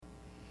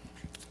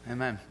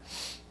Amen.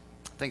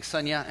 Thanks,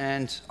 Sonia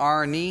and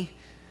Arnie.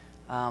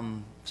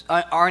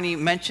 Arnie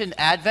mentioned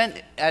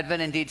Advent.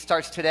 Advent indeed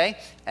starts today,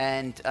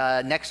 and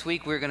next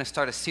week we're going to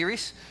start a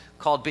series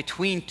called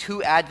Between Two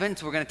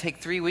Advents. We're going to take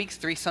 3 weeks,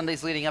 3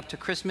 Sundays leading up to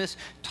Christmas,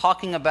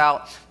 talking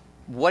about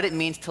what it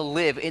means to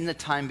live in the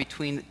time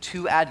between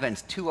two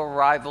Advents, two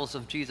arrivals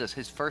of Jesus,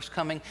 his first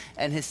coming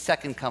and his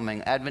second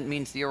coming. Advent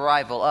means the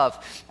arrival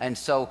of. And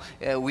so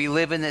we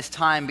live in this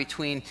time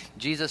between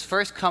Jesus'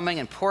 first coming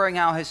and pouring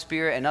out his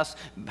Spirit and us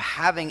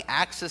having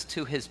access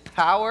to his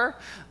power.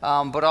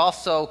 But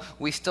also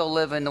we still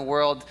live in the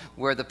world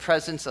where the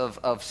presence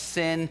of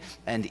sin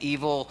and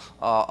evil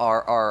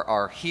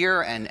are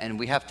here, and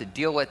we have to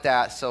deal with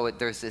that. So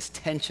there's this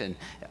tension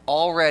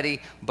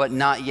already but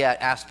not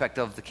yet aspect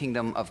of the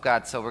kingdom of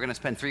God. So we're going to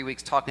spend 3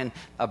 weeks talking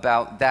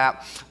about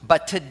that.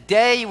 But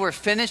today we're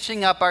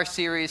finishing up our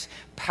series,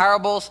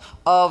 Parables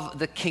of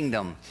the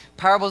Kingdom.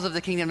 Parables of the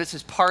Kingdom. This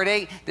is part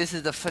 8. This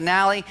is the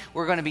finale.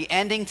 We're going to be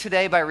ending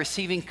today by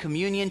receiving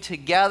communion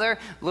together,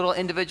 little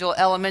individual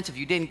elements. If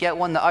you didn't get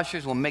one, the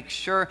ushers will make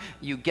sure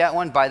you get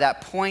one by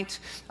that point.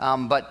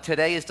 But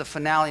today is the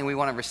finale, and we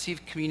want to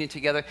receive communion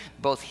together,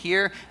 both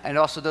here and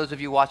also those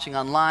of you watching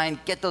online.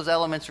 Get those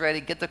elements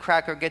ready. Get the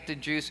cracker, get the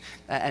juice,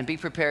 and be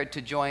prepared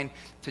to join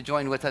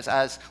with us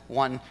as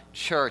one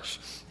church.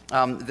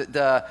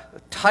 The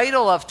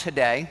title of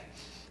today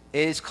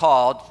is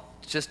called,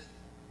 just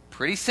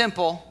pretty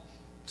simple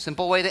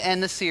way to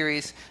end the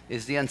series,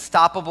 is The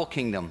Unstoppable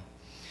Kingdom.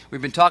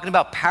 We've been talking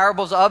about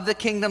parables of the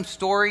kingdom,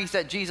 stories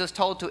that Jesus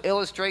told to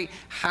illustrate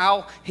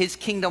how his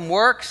kingdom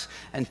works.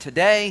 And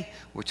today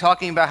we're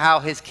talking about how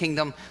his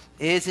kingdom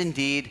is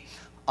indeed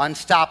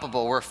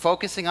unstoppable. We're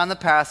focusing on the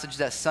passage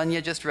that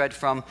Sonia just read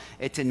from.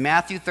 It's in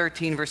Matthew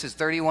 13, verses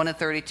 31 and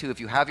 32. If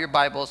you have your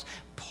Bibles,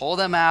 pull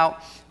them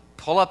out,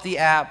 pull up the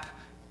app,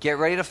 get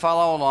ready to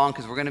follow along,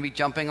 because we're going to be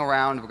jumping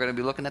around. We're going to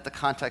be looking at the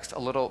context a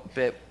little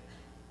bit.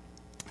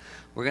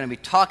 We're going to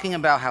be talking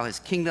about how his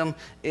kingdom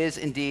is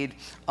indeed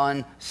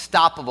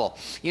unstoppable.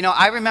 You know,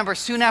 I remember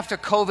soon after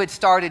COVID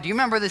started, do you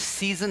remember this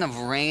season of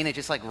rain? It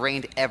just like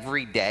rained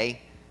every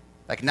day.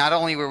 Like, not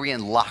only were we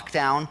in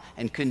lockdown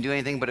and couldn't do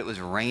anything, but it was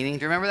raining.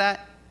 Do you remember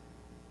that?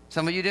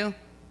 Some of you do?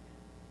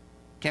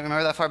 Can't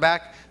remember that far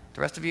back?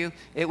 The rest of you?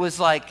 It was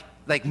like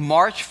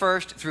March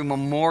 1st through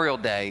Memorial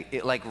Day,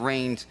 it like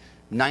rained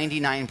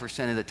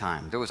 99% of the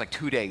time. There was like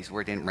 2 days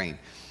where it didn't rain.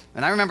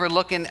 And I remember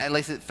looking, at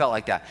least it felt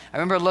like that. I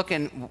remember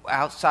looking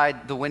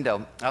outside the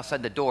window,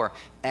 outside the door,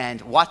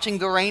 and watching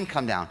the rain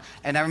come down.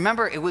 And I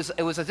remember it was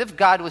as if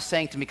God was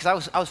saying to me,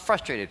 because I was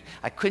frustrated.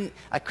 I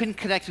couldn't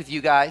connect with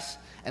you guys.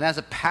 And as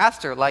a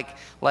pastor,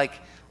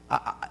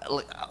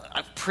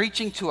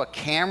 preaching to a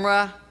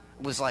camera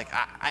was like,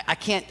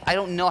 I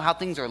don't know how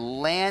things are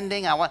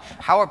landing.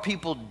 How are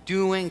people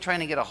doing?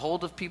 Trying to get a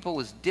hold of people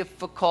was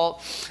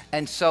difficult.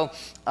 And so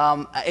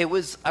I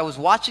was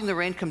watching the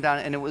rain come down,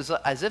 and it was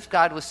as if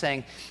God was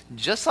saying,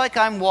 just like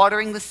I'm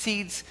watering the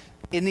seeds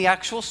in the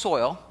actual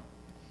soil,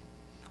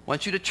 I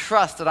want you to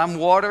trust that I'm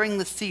watering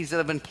the seeds that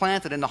have been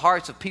planted in the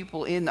hearts of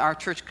people in our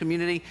church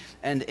community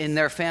and in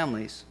their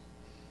families.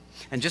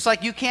 And just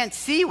like you can't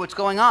see what's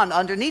going on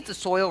underneath the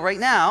soil right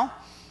now,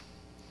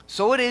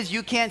 so it is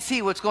you can't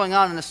see what's going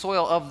on in the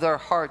soil of their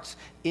hearts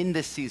in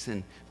this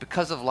season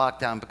because of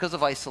lockdown, because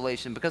of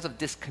isolation, because of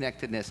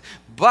disconnectedness.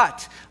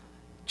 But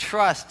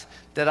trust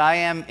that I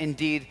am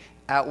indeed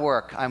at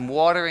work. I'm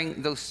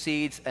watering those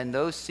seeds, and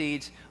those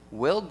seeds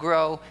will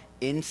grow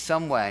in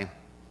some way.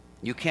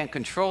 You can't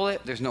control it.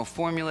 There's no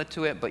formula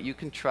to it, but you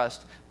can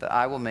trust that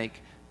I will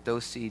make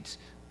those seeds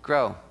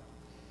grow.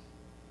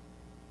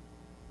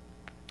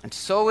 And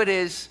so it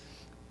is,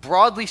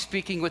 broadly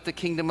speaking, with the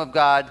kingdom of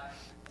God.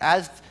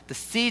 As the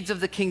seeds of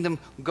the kingdom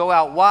go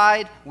out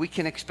wide, we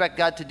can expect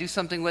God to do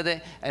something with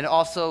it. And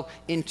also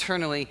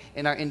internally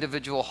in our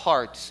individual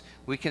hearts,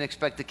 we can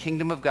expect the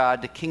kingdom of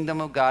God. The kingdom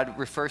of God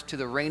refers to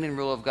the reign and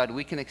rule of God.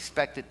 We can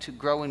expect it to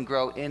grow and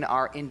grow in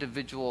our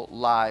individual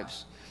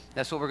lives.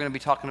 That's what we're going to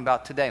be talking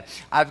about today.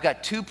 I've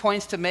got 2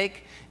 points to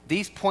make.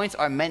 These points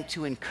are meant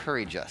to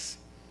encourage us.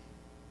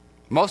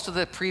 Most of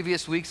the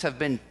previous weeks have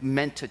been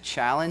meant to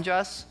challenge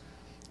us.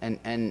 And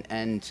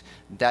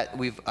that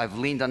I've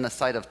leaned on the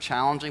side of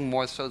challenging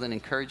more so than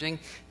encouraging.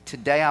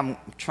 Today I'm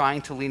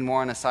trying to lean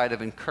more on the side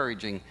of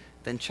encouraging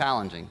than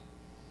challenging,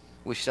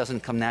 which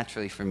doesn't come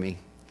naturally for me.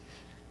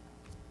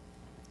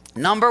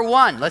 Number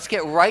 1, let's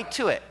get right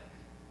to it.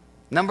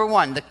 Number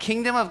 1, the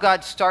kingdom of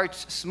God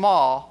starts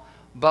small,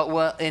 but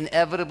will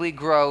inevitably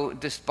grow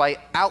despite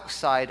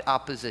outside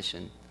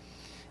opposition.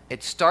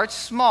 It starts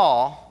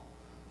small,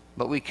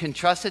 but we can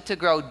trust it to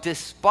grow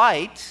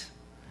despite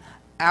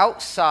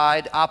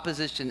outside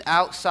opposition,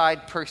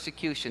 outside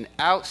persecution,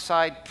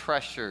 outside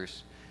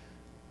pressures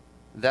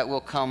that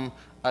will come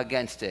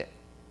against it.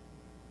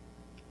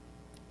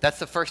 That's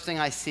the first thing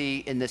I see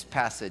in this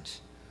passage.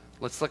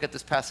 Let's look at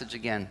this passage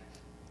again.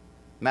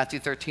 Matthew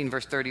 13,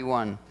 verse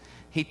 31.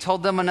 He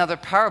told them another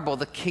parable.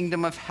 The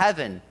kingdom of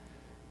heaven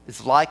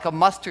is like a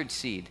mustard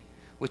seed,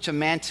 which a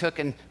man took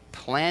and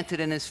planted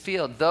in his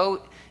field.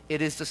 Though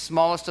it is the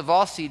smallest of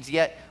all seeds,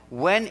 yet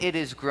when it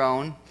is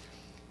grown,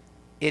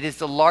 it is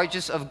the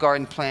largest of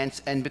garden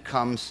plants and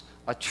becomes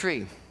a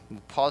tree. We'll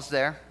pause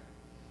there.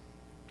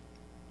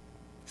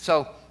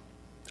 So,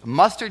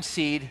 mustard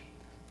seed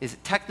is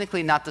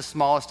technically not the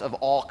smallest of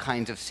all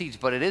kinds of seeds,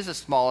 but it is the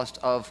smallest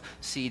of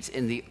seeds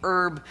in the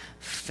herb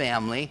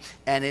family,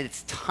 and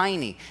it's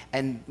tiny.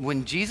 And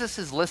when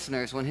Jesus'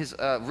 listeners, when his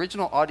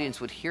original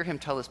audience would hear him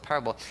tell this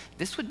parable,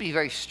 this would be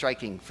very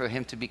striking for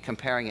him to be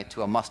comparing it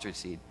to a mustard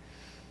seed.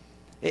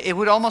 It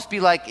would almost be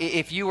like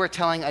if you were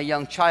telling a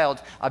young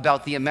child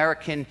about the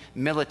American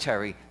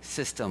military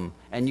system,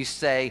 and you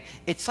say,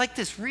 it's like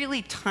this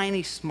really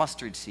tiny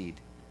mustard seed.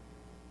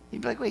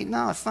 You'd be like, wait,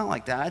 no, it's not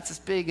like that. It's this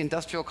big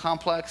industrial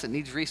complex that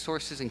needs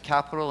resources and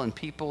capital and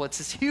people. It's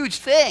this huge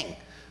thing,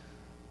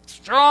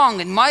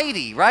 strong and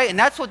mighty, right? And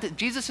that's what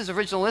Jesus'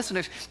 original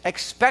listeners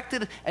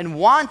expected and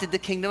wanted the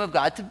kingdom of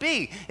God to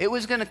be. It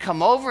was going to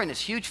come over in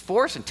this huge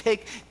force and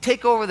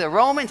take over the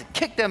Romans and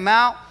kick them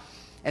out,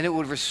 and it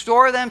would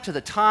restore them to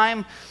the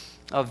time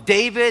of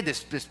David,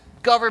 this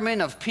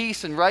government of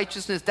peace and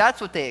righteousness. That's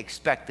what they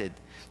expected,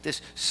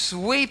 this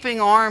sweeping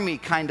army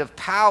kind of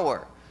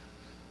power.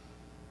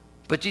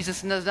 But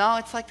Jesus knows, no,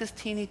 it's like this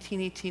teeny,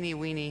 teeny, teeny,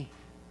 weeny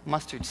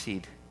mustard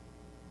seed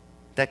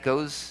that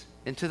goes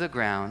into the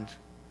ground.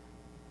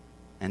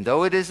 And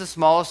though it is the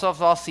smallest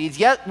of all seeds,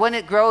 yet when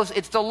it grows,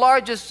 it's the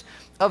largest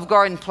of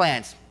garden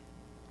plants.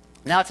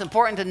 Now, it's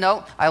important to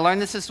note, I learned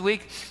this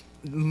week,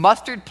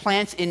 mustard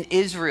plants in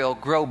Israel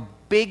grow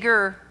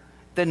bigger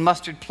than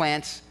mustard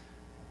plants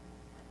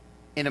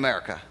in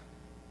America.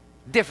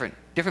 Different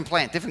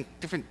plant,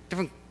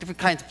 different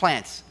kinds of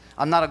plants.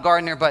 I'm not a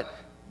gardener, but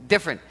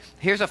different.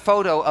 Here's a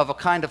photo of a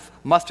kind of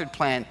mustard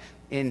plant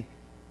in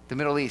the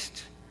Middle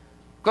East.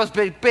 Grows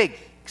big,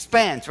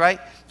 expands, right?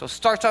 So it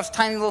starts off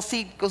tiny little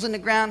seed, goes in the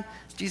ground.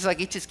 Jesus, like,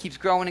 it just keeps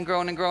growing and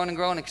growing and growing and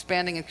growing,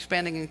 expanding and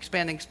expanding and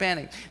expanding and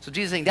expanding. So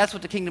Jesus is saying that's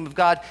what the kingdom of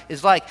God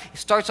is like. It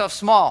starts off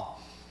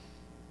small,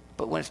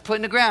 but when it's put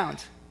in the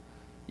ground,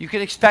 you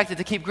can expect it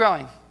to keep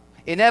growing,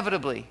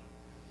 inevitably.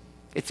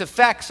 Its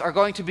effects are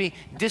going to be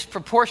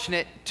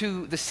disproportionate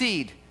to the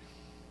seed.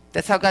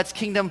 That's how God's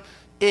kingdom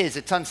is.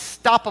 It's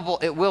unstoppable.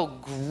 It will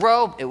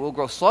grow. It will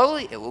grow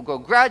slowly. It will grow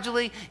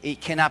gradually.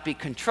 It cannot be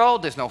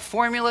controlled. There's no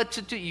formula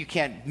to do. You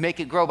can't make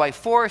it grow by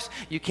force.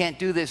 You can't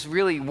do this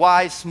really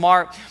wise,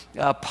 smart,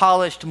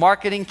 polished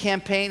marketing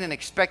campaign and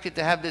expect it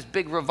to have this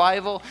big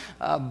revival.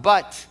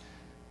 But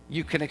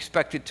you can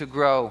expect it to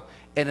grow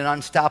in an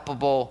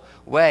unstoppable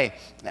way.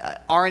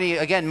 Arnie,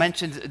 again,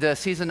 mentioned the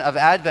season of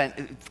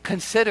Advent.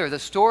 Consider the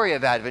story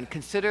of Advent.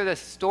 Consider the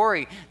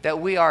story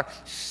that we are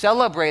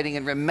celebrating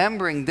and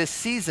remembering this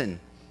season.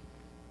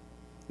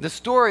 The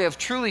story of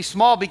truly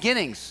small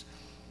beginnings.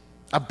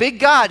 A big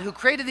God who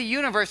created the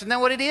universe, and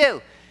then what did he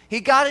do? He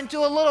got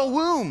into a little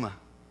womb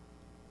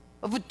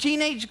of a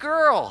teenage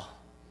girl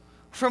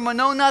from a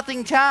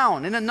know-nothing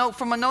town,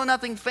 from a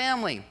know-nothing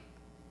family.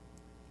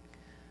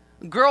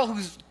 A girl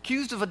who's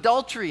accused of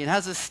adultery and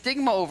has a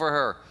stigma over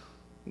her.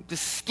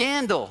 This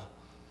scandal.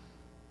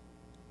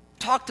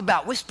 Talked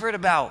about, whispered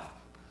about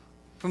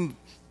from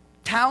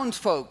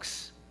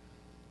townsfolks.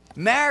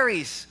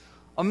 Marries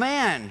a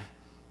man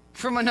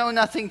from a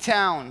know-nothing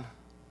town.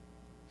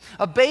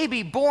 A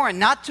baby born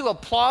not to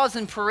applause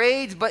and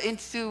parades, but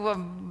into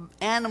an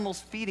animal's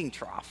feeding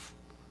trough.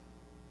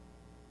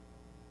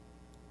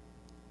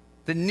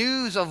 The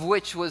news of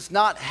which was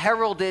not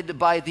heralded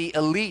by the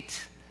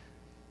elite,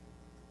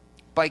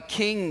 by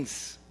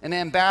kings and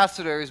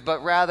ambassadors,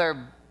 but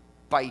rather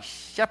by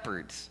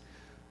shepherds,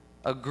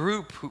 a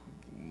group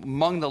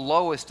among the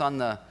lowest on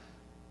the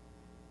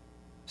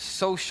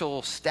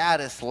social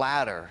status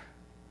ladder.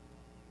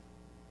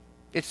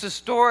 It's the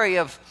story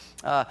of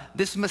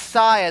this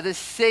Messiah, this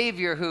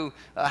Savior who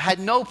had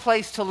no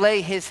place to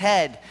lay his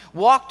head,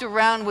 walked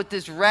around with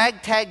this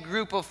ragtag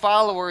group of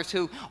followers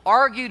who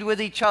argued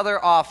with each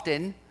other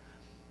often,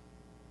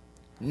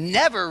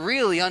 never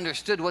really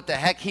understood what the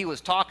heck he was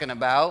talking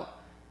about,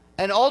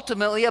 and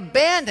ultimately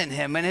abandoned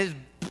him in his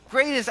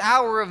greatest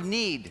hour of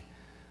need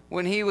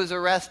when he was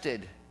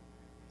arrested.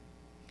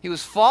 He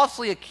was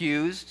falsely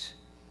accused.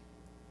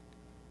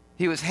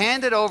 He was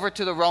handed over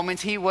to the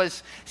Romans. He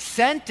was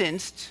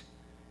sentenced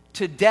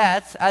to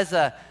death as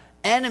an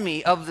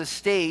enemy of the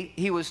state.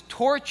 He was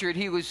tortured.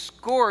 He was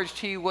scourged.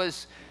 He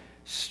was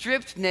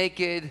stripped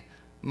naked,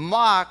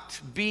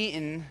 mocked,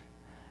 beaten,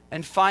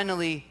 and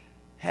finally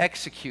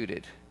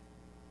executed.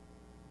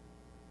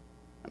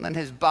 And then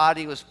his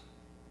body was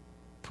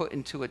put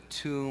into a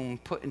tomb,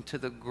 put into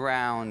the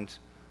ground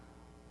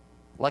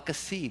like a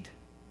seed.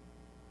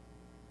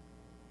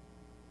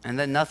 And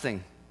then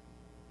nothing.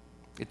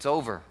 It's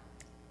over.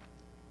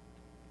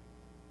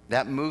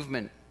 That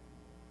movement,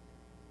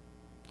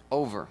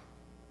 over.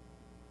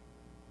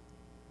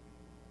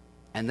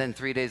 And then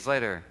 3 days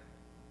later,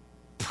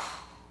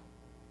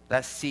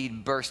 that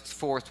seed bursts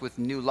forth with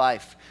new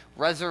life,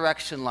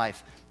 resurrection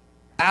life,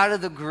 out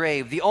of the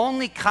grave. The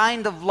only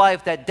kind of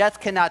life that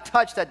death cannot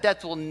touch, that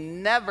death will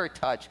never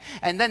touch.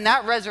 And then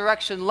that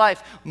resurrection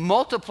life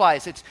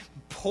multiplies. It's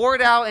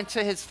poured out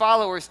into his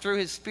followers through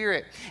his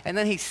Spirit. And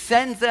then he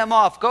sends them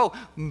off. Go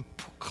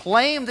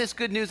claim this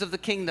good news of the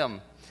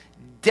kingdom.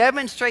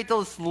 Demonstrate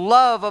this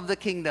love of the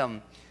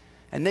kingdom.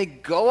 And they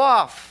go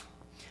off,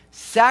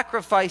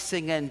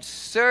 sacrificing and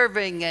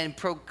serving and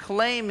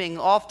proclaiming,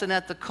 often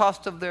at the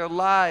cost of their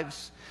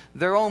lives,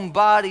 their own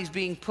bodies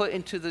being put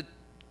into the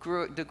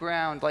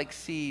ground like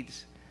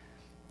seeds.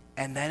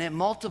 And then it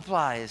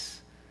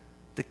multiplies.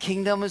 The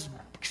kingdom is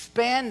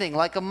expanding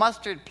like a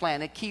mustard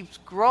plant. It keeps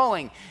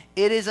growing.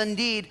 It is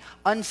indeed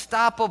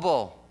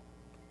unstoppable.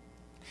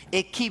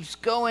 It keeps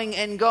going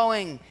and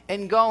going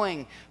and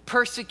going.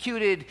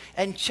 Persecuted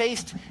and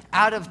chased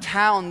out of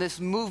town,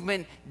 this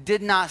movement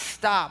did not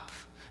stop.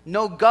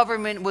 No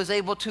government was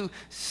able to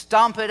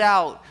stomp it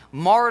out.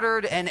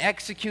 Martyred and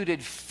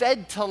executed,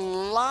 fed to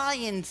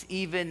lions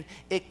even,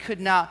 it could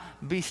not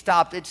be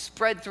stopped. It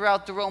spread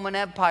throughout the Roman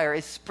Empire.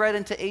 It spread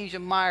into Asia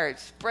Minor. It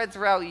spread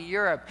throughout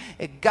Europe.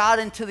 It got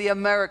into the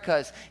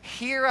Americas.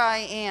 Here I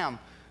am,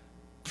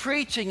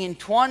 preaching in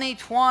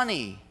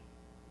 2020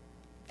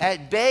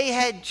 at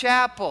Bayhead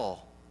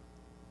Chapel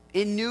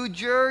in New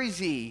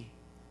Jersey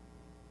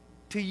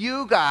to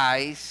you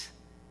guys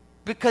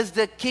because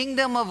the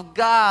kingdom of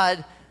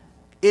God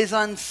is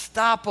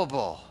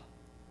unstoppable.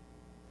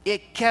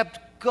 It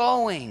kept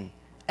going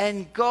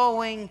and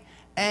going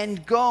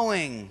and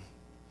going.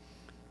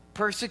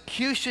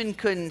 Persecution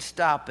couldn't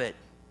stop it.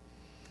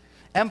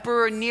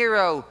 Emperor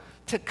Nero,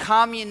 to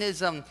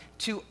communism,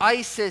 to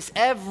ISIS,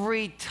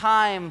 every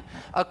time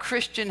a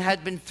Christian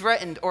had been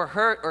threatened or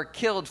hurt or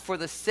killed for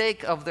the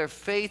sake of their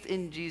faith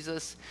in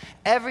Jesus,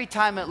 every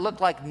time it looked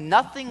like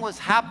nothing was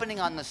happening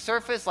on the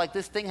surface, like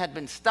this thing had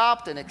been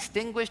stopped and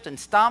extinguished and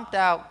stomped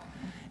out,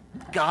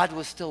 God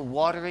was still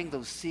watering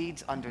those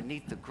seeds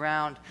underneath the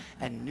ground,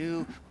 and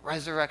new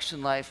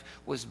resurrection life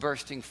was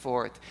bursting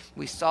forth.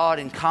 We saw it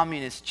in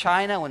communist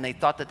China when they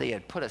thought that they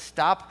had put a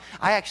stop.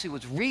 I actually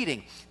was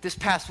reading this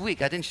past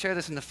week. I didn't share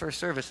this in the first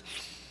service.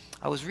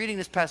 I was reading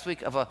this past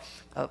week of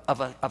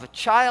a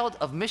child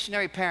of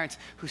missionary parents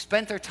who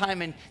spent their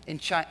time in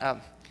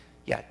China.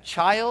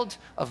 Child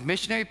of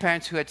missionary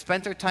parents who had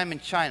spent their time in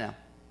China,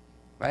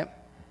 right?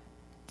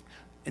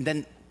 And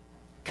then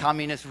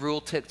communist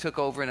rule took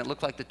over, and it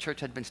looked like the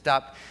church had been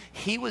stopped.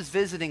 He was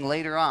visiting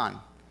later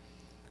on,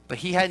 but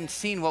he hadn't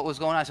seen what was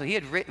going on. So he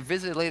had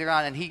visited later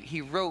on, and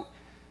he wrote,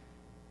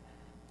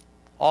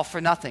 "All for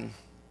nothing,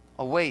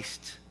 a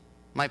waste.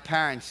 My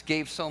parents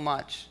gave so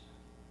much."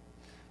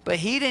 But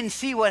he didn't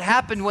see what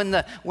happened when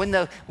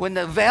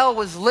the veil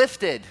was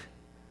lifted.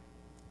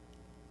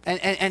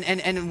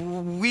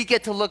 And we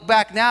get to look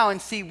back now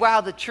and see,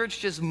 wow, the church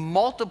just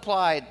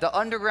multiplied. The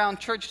underground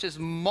church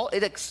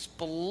it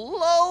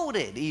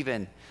exploded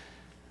even.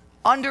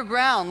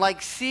 Underground,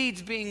 like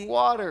seeds being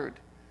watered.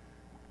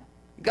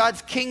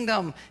 God's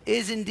kingdom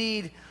is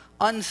indeed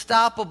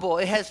unstoppable.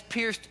 It has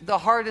pierced the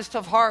hardest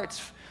of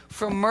hearts,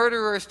 from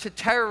murderers to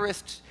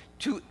terrorists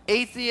to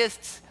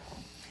atheists,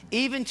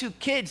 even to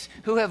kids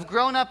who have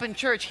grown up in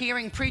church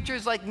hearing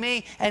preachers like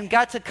me and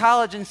got to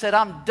college and said,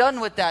 "I'm done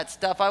with that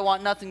stuff. I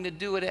want nothing to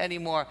do with it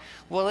anymore."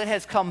 Well, it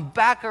has come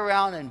back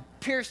around and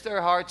pierced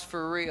their hearts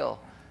for real.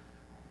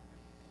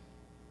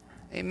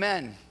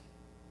 Amen.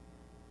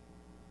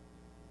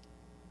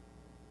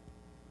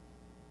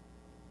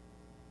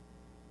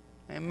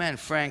 Amen,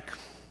 Frank.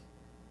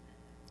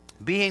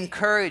 Be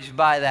encouraged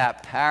by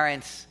that,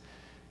 parents.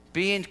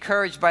 Be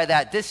encouraged by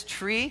that. This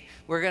tree,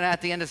 we're going to,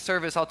 at the end of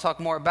service, I'll talk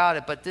more about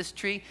it, but this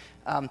tree,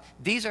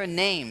 these are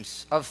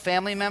names of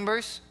family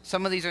members.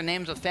 Some of these are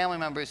names of family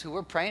members who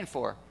we're praying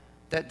for,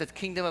 that the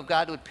kingdom of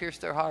God would pierce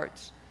their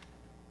hearts.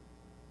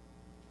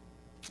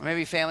 Or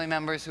maybe family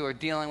members who are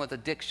dealing with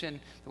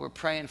addiction that we're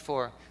praying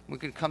for. We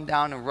can come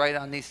down and write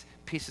on these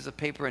pieces of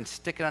paper and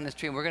stick it on this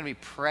tree, and we're going to be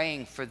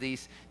praying for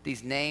these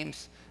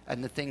names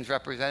and the things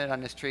represented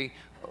on this tree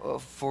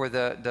for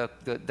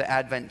the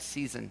Advent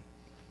season.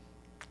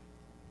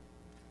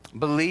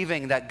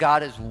 Believing that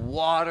God is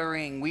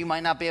watering. We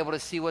might not be able to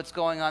see what's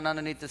going on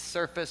underneath the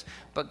surface,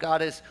 but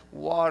God is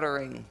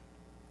watering.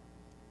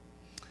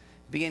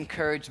 Be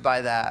encouraged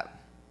by that.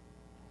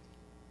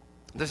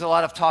 There's a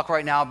lot of talk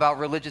right now about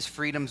religious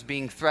freedoms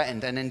being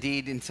threatened, and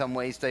indeed, in some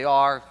ways, they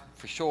are,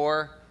 for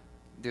sure.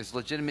 There's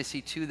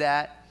legitimacy to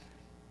that.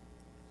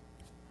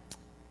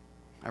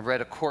 I read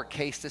a court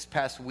case this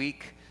past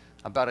week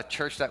about a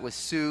church that was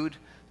sued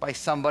by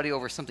somebody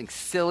over something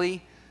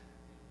silly,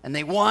 and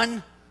they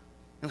won.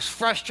 It was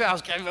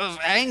frustrating. I was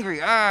angry.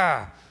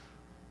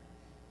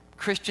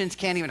 Christians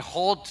can't even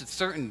hold to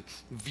certain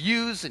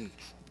views and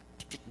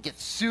get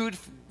sued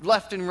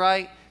left and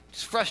right.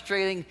 It's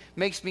frustrating,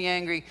 makes me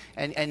angry.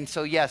 And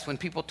so, yes, when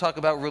people talk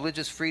about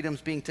religious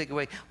freedoms being taken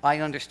away, I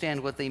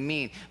understand what they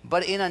mean.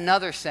 But in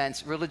another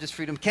sense, religious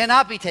freedom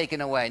cannot be taken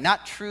away.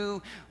 Not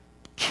true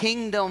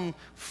kingdom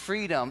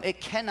freedom.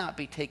 It cannot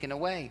be taken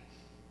away.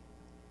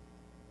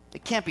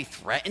 It can't be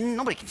threatened.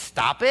 Nobody can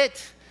stop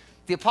it.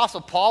 The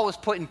Apostle Paul was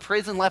put in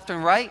prison left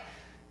and right.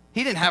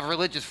 He didn't have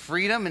religious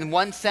freedom in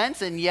one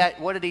sense, and yet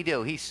what did he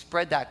do? He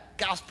spread that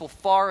gospel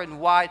far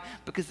and wide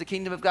because the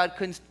kingdom of God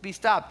couldn't be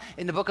stopped.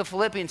 In the book of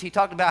Philippians, he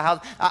talked about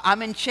how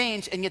I'm in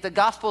chains, and yet the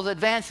gospel is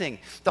advancing.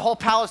 The whole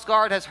palace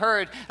guard has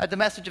heard the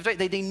message of faith.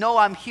 They know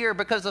I'm here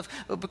because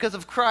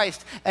of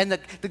Christ, and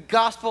the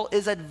gospel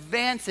is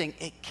advancing.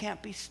 It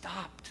can't be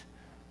stopped.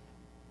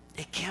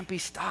 It can't be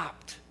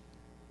stopped.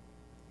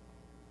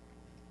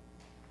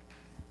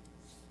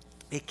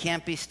 It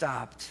can't be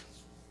stopped.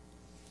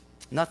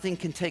 Nothing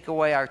can take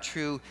away our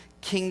true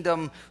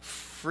kingdom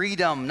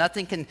freedom.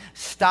 Nothing can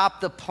stop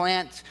the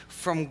plant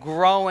from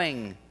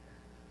growing.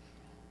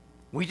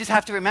 We just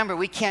have to remember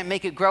we can't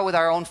make it grow with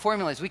our own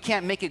formulas. We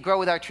can't make it grow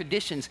with our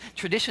traditions.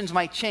 Traditions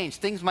might change.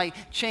 Things might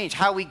change.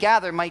 How we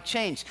gather might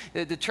change.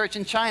 The church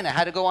in China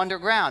had to go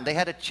underground. They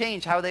had to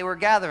change how they were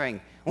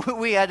gathering.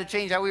 We had to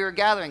change how we were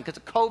gathering because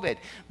of COVID.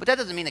 But that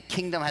doesn't mean the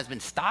kingdom has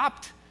been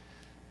stopped.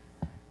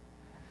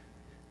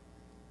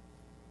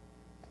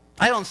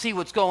 I don't see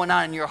what's going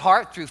on in your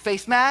heart through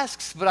face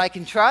masks, but I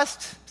can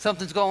trust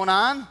something's going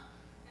on,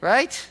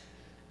 right?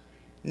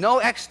 No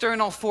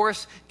external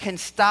force can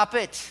stop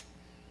it.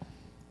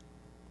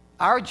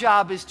 Our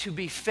job is to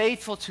be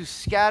faithful to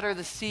scatter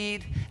the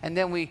seed, and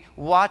then we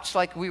watch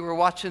like we were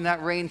watching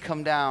that rain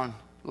come down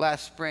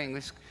last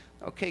spring.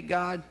 Okay,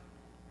 God,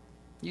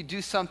 you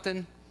do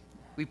something.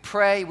 We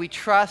pray, we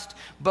trust,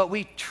 but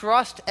we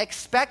trust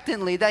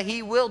expectantly that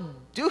he will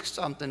do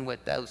something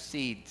with those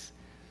seeds.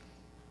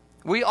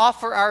 We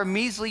offer our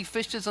measly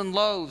fishes and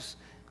loaves.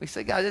 We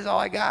say, God, this is all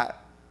I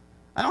got.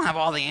 I don't have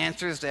all the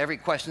answers to every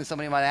question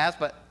somebody might ask,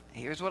 but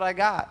here's what I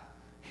got.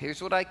 Here's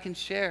what I can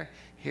share.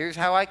 Here's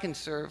how I can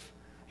serve.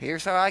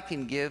 Here's how I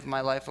can give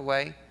my life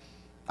away.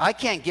 I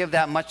can't give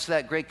that much to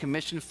that Great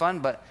Commission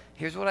fund, but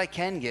here's what I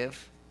can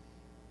give.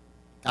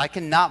 I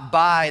cannot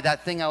buy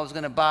that thing I was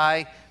going to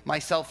buy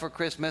myself for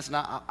Christmas, and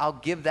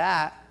I'll give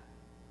that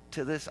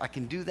to this. I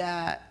can do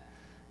that.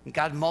 And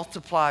God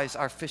multiplies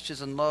our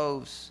fishes and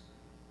loaves.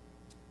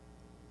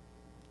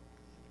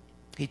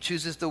 He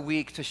chooses the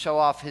weak to show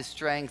off his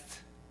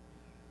strength.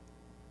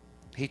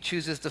 He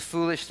chooses the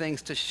foolish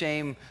things to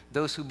shame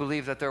those who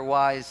believe that they're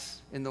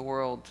wise in the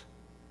world.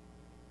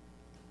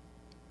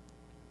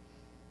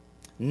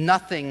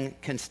 Nothing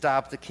can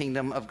stop the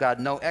kingdom of God.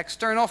 No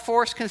external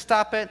force can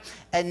stop it,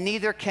 and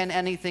neither can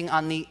anything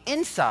on the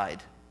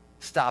inside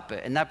stop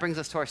it. And that brings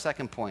us to our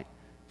second point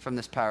from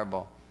this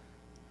parable.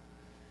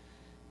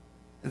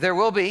 There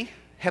will be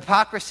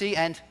hypocrisy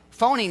and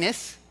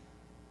phoniness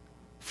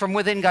from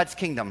within God's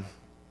kingdom.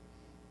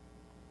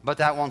 But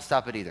that won't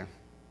stop it either.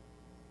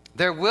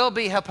 There will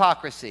be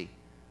hypocrisy.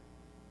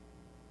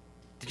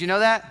 Did you know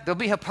that? There'll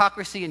be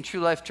hypocrisy in True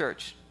Life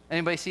Church.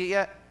 Anybody see it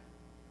yet?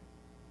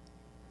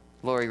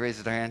 Lori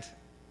raises her hand.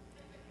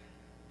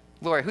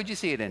 Lori, who'd you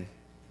see it in?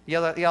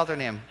 Yell out their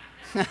name.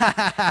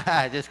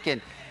 Just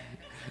kidding.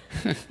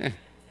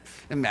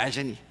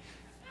 Imagine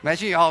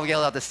you all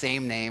yell out the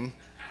same name.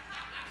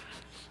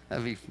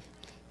 That'd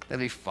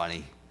be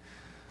funny.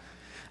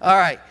 All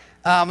right.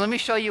 Let me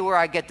show you where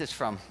I get this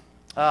from.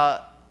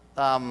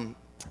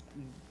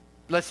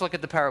 Let's look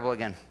at the parable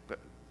again.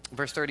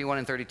 Verse 31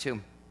 and 32.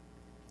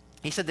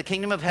 He said, the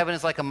kingdom of heaven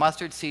is like a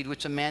mustard seed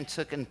which a man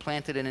took and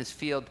planted in his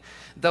field.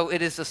 Though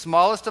it is the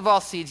smallest of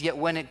all seeds, yet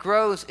when it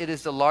grows, it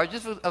is the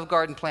largest of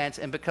garden plants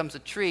and becomes a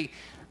tree.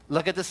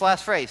 Look at this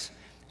last phrase.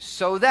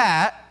 So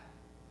that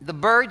the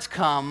birds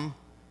come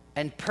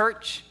and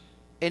perch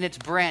in its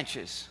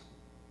branches.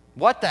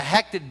 What the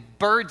heck did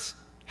birds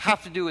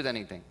have to do with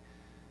anything?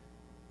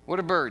 What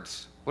are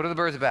birds? What are the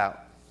birds about?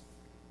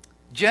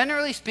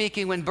 Generally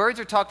speaking, when birds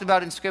are talked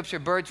about in Scripture,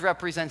 birds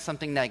represent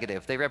something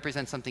negative. They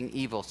represent something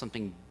evil,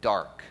 something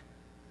dark.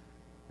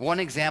 One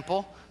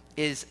example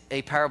is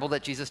a parable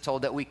that Jesus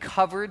told that we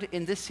covered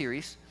in this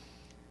series.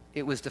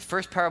 It was the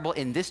first parable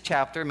in this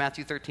chapter,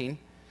 Matthew 13.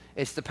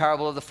 It's the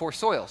parable of the four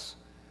soils.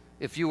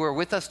 If you were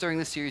with us during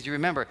this series, you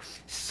remember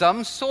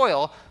some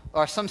soil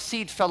or some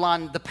seed fell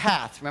on the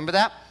path. Remember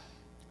that?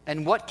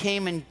 And what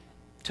came and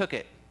took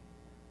it?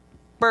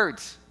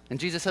 Birds. And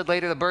Jesus said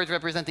later, the birds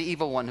represent the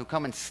evil one who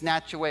come and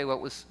snatch away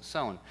what was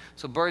sown.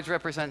 So birds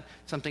represent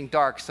something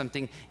dark,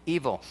 something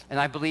evil. And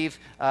I believe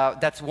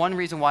that's one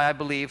reason why I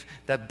believe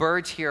that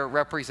birds here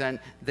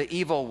represent the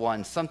evil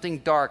one, something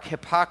dark,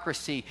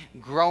 hypocrisy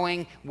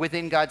growing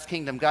within God's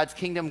kingdom. God's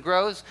kingdom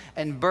grows,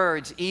 and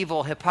birds,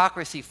 evil,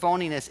 hypocrisy,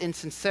 phoniness,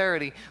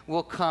 insincerity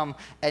will come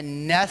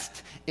and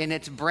nest in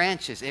its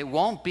branches. It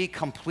won't be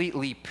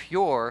completely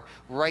pure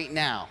right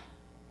now.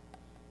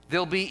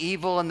 There'll be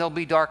evil and there'll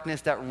be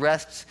darkness that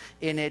rests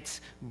in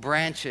its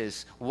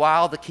branches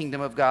while the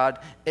kingdom of God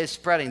is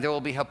spreading. There will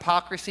be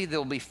hypocrisy. There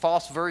will be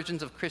false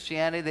versions of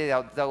Christianity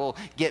that will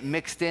get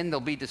mixed in.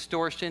 There'll be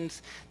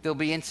distortions. There'll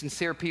be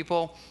insincere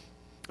people.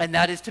 And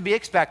that is to be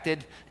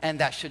expected, and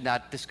that should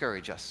not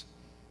discourage us.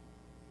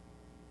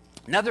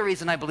 Another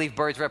reason I believe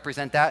birds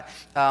represent that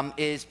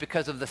is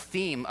because of the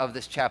theme of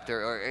this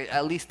chapter, or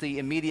at least the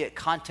immediate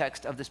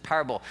context of this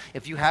parable.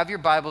 If you have your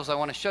Bibles, I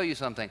want to show you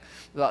something.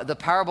 The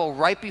parable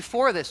right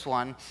before this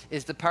one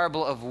is the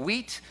parable of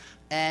wheat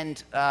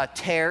and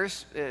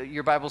tares,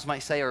 your Bibles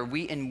might say, or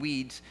wheat and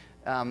weeds.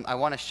 I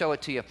want to show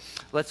it to you.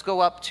 Let's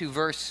go up to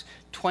verse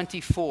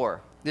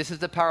 24. This is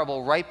the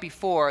parable right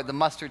before the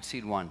mustard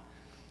seed one.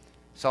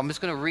 So I'm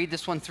just going to read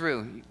this one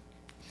through.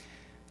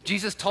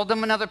 Jesus told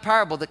them another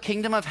parable. The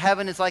kingdom of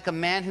heaven is like a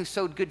man who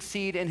sowed good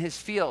seed in his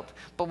field.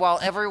 But while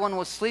everyone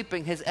was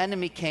sleeping, his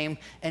enemy came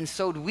and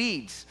sowed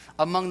weeds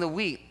among the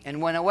wheat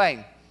and went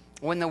away.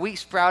 When the wheat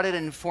sprouted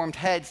and formed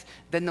heads,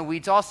 then the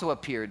weeds also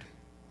appeared.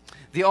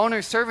 The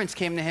owner's servants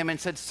came to him and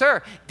said,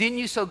 "Sir, didn't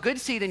you sow good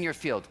seed in your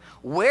field?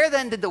 Where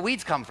then did the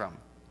weeds come from?"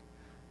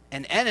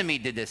 "An enemy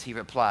did this," he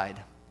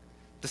replied.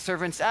 The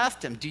servants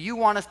asked him, "Do you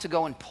want us to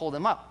go and pull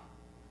them up?"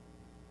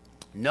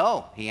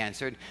 "No," he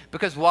answered,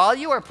 "because while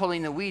you are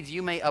pulling the weeds,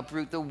 you may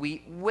uproot the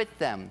wheat with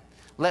them.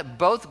 Let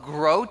both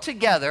grow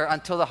together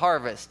until the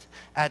harvest.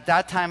 At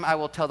that time I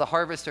will tell the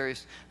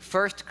harvesters,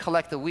 first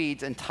collect the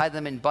weeds and tie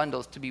them in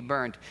bundles to be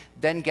burned,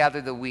 then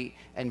gather the wheat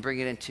and bring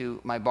it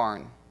into my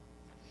barn."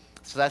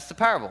 So that's the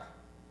parable.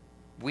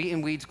 Wheat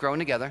and weeds growing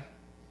together,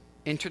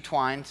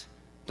 intertwined.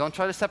 Don't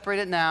try to separate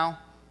it now.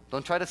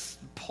 Don't try to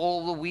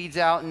pull the weeds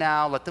out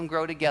now. Let them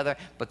grow together.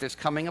 But there's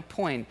coming a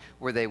point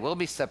where they will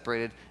be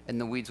separated and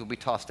the weeds will be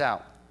tossed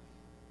out.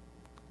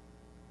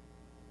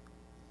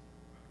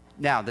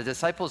 Now, the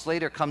disciples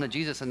later come to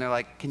Jesus and they're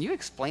like, "Can you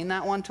explain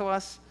that one to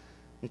us?"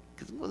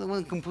 Because it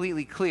wasn't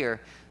completely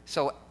clear.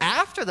 So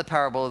after the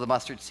parable of the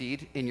mustard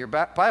seed in your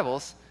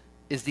Bibles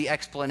is the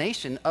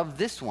explanation of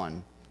this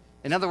one.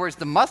 In other words,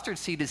 the mustard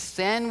seed is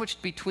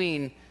sandwiched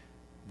between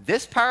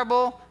this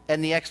parable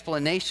and the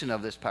explanation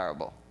of this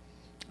parable.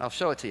 I'll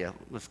show it to you.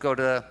 Let's go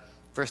to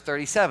verse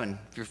 37,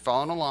 if you're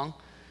following along.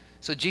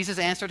 So Jesus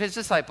answered his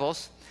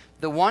disciples,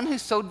 "The one who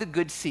sowed the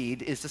good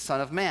seed is the Son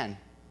of Man."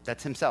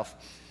 That's himself.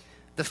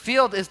 "The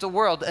field is the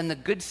world, and the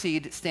good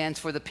seed stands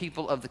for the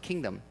people of the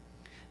kingdom.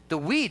 The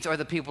weeds are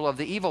the people of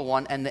the evil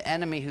one, and the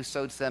enemy who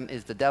sows them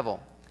is the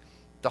devil.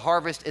 The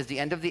harvest is the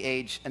end of the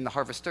age, and the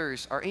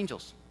harvesters are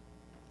angels.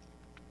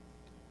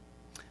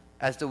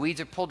 As the weeds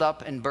are pulled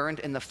up and burned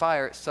in the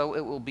fire, so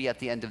it will be at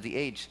the end of the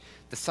age.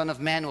 The Son of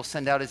Man will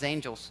send out his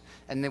angels,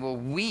 and they will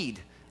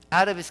weed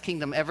out of his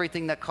kingdom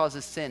everything that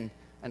causes sin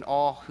and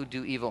all who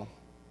do evil.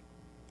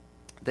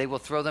 They will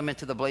throw them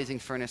into the blazing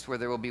furnace where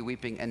there will be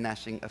weeping and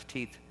gnashing of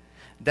teeth.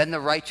 Then the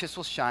righteous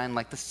will shine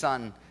like the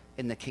sun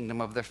in the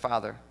kingdom of their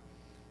Father.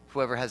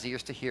 Whoever has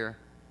ears to hear,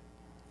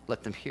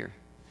 let them hear."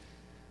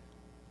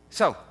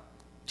 So,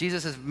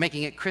 Jesus is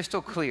making it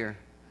crystal clear.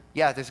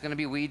 Yeah, there's going to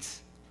be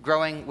weeds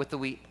growing with the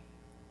wheat.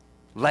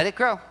 Let it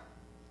grow.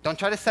 Don't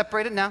try to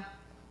separate it now.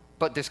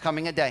 But there's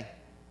coming a day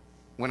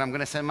when I'm going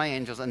to send my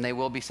angels and they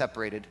will be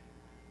separated.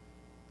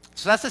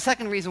 So that's the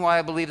second reason why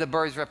I believe the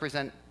birds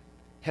represent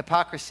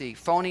hypocrisy,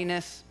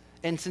 phoniness,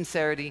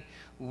 insincerity,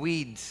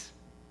 weeds,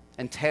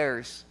 and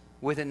tares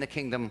within the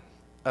kingdom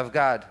of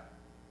God.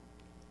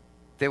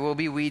 There will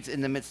be weeds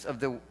in the midst of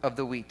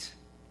the wheat.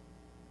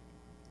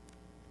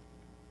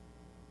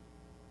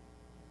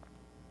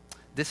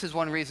 This is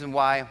one reason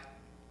why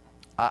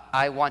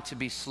I want to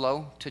be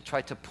slow to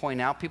try to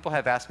point out. People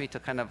have asked me to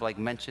kind of like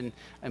mention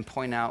and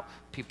point out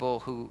people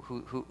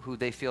who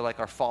they feel like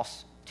are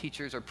false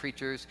teachers or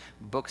preachers,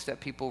 books that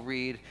people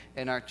read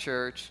in our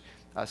church,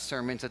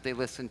 sermons that they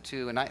listen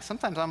to. And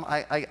sometimes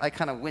I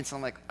kind of wince.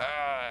 I'm like,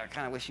 I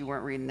kind of wish you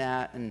weren't reading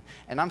that. And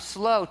I'm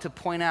slow to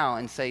point out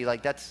and say,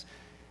 like, that's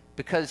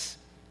because,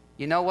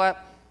 you know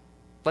what?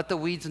 Let the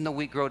weeds and the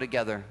wheat grow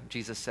together,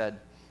 Jesus said.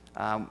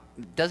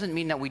 Doesn't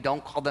mean that we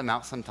don't call them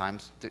out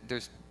sometimes.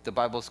 The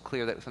Bible's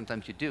clear that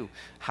sometimes you do.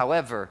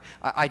 However,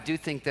 I do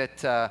think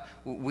that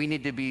we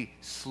need to be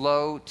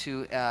slow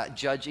to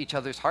judge each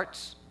other's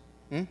hearts,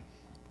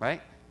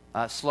 right?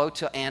 Slow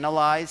to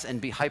analyze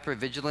and be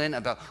hyper-vigilant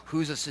about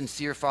who's a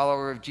sincere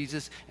follower of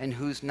Jesus and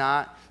who's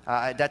not.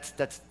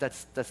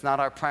 That's not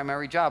our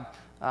primary job.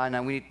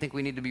 And we think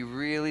we need to be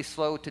really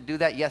slow to do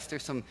that. Yes,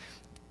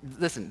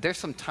 there's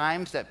some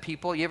times that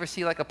people, you ever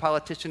see like a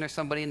politician or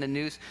somebody in the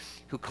news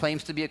who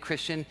claims to be a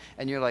Christian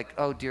and you're like,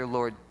 oh dear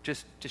Lord,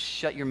 just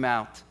shut your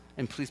mouth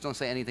and please don't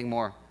say anything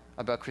more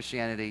about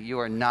Christianity. You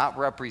are not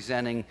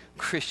representing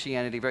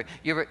Christianity.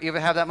 You ever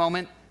have that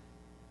moment?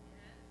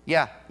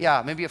 Yeah,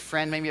 maybe a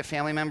friend, maybe a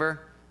family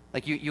member.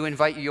 Like you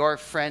invite your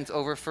friends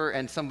over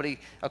and somebody,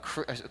 a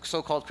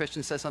so-called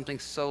Christian says something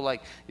so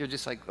like, you're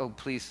just like, oh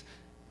please,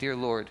 dear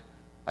Lord,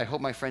 I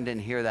hope my friend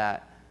didn't hear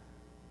that.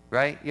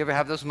 Right? You ever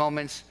have those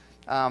moments?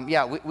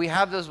 We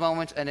have those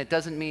moments, and it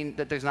doesn't mean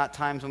that there's not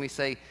times when we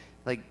say,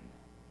 like,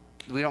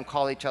 we don't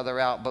call each other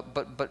out.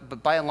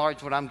 But by and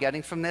large, what I'm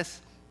getting from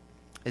this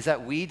is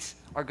that weeds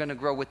are going to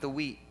grow with the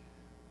wheat.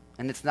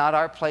 And it's not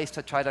our place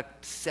to try to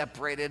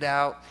separate it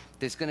out.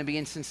 There's going to be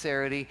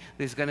insincerity.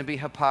 There's going to be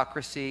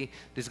hypocrisy.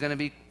 There's going to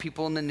be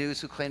people in the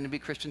news who claim to be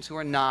Christians who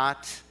are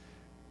not,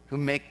 who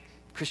make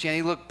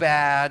Christianity look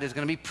bad. There's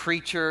going to be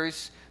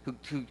preachers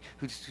who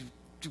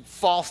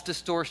false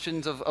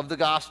distortions of the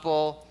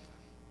gospel.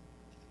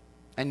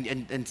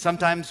 And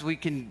sometimes we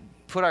can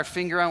put our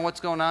finger on what's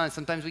going on, and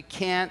sometimes we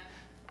can't.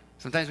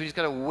 Sometimes we just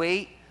got to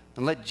wait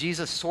and let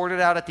Jesus sort it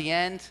out at the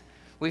end.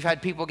 We've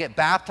had people get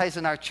baptized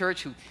in our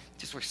church who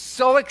just were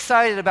so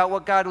excited about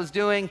what God was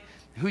doing,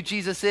 who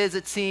Jesus is,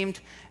 it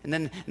seemed, and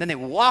then they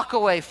walk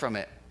away from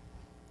it,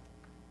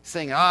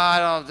 saying,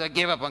 I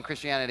gave up on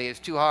Christianity. It's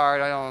too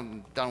hard.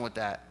 I'm done with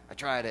that. I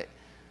tried it.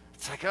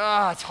 It's like,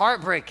 it's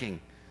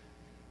heartbreaking.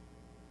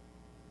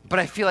 But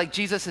I feel like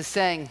Jesus is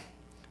saying,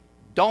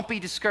 don't be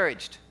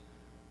discouraged.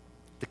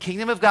 The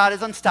kingdom of God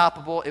is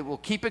unstoppable. It will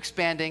keep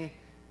expanding.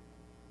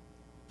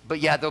 But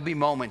yeah, there'll be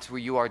moments where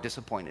you are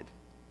disappointed.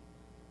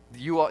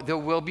 There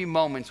will be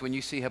moments when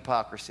you see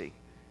hypocrisy.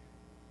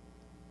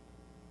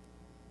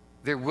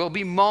 There will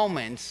be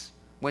moments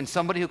when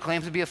somebody who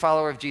claims to be a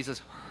follower of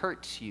Jesus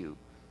hurts you.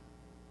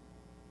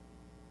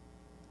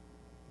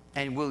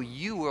 And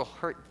you will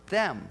hurt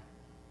them.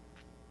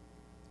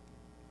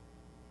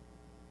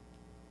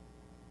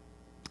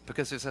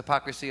 Because there's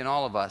hypocrisy in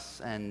all of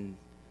us, and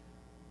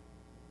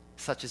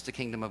such is the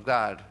kingdom of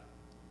God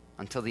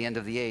until the end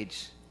of the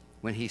age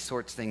when he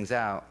sorts things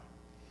out.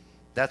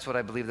 That's what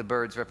I believe the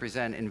birds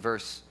represent in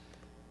verse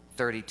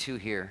 32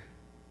 here.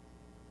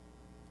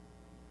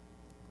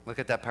 Look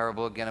at that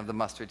parable again of the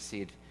mustard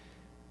seed.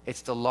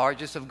 It's the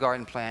largest of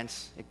garden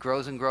plants. It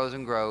grows and grows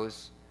and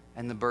grows,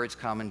 and the birds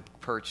come and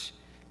perch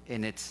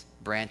in its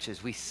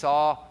branches. We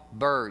saw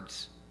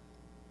birds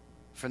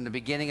from the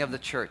beginning of the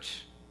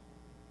church.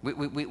 We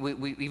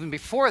even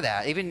before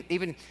that,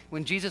 even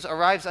when Jesus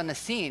arrives on the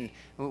scene,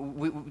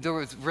 there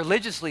was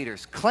religious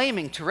leaders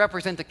claiming to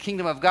represent the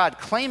kingdom of God,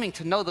 claiming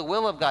to know the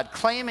will of God,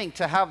 claiming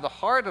to have the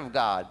heart of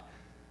God,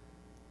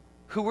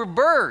 who were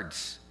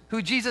birds,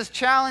 who Jesus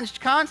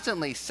challenged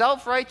constantly,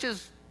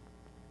 self-righteous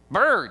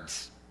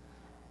birds,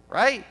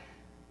 right?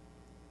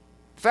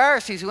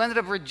 Pharisees who ended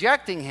up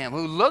rejecting him,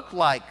 who looked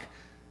like,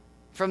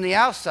 from the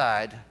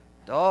outside,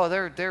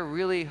 they're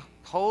really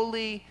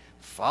holy,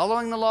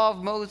 following the law of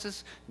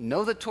Moses,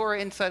 know the Torah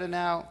inside and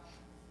out,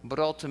 but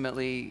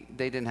ultimately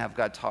they didn't have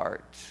God's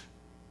heart.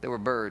 They were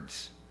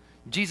birds.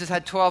 Jesus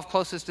had 12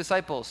 closest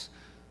disciples.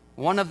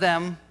 One of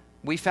them,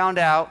 we found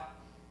out,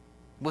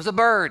 was a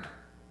bird.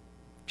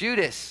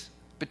 Judas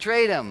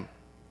betrayed him,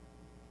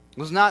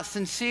 was not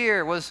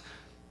sincere, was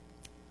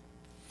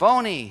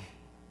phony.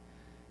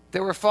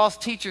 There were false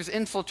teachers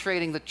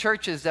infiltrating the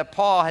churches that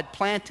Paul had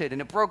planted,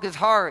 and it broke his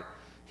heart.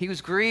 He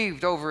was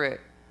grieved over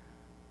it.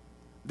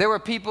 There were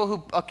people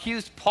who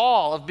accused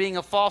Paul of being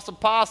a false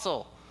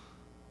apostle.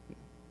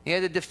 He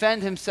had to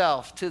defend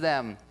himself to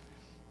them.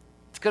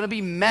 It's going to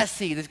be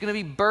messy. There's going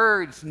to be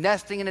birds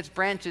nesting in its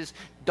branches.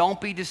 Don't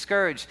be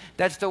discouraged.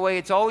 That's the way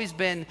it's always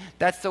been.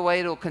 That's the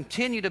way it'll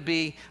continue to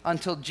be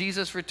until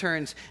Jesus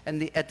returns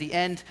and at the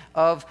end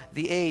of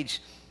the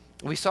age.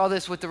 We saw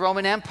this with the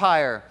Roman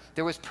Empire.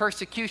 There was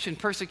persecution,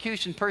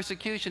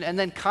 and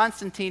then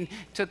Constantine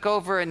took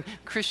over and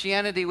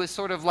Christianity was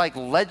sort of like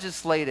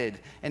legislated,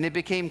 and it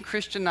became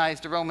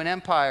Christianized, the Roman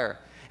Empire.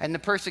 And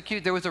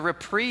there was a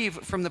reprieve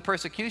from the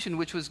persecution,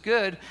 which was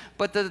good,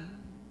 but there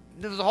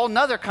was a whole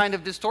nother kind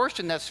of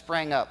distortion that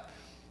sprang up,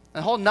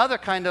 a whole nother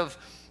kind of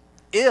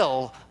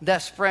ill that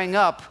sprang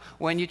up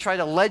when you try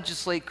to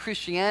legislate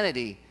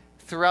Christianity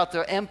throughout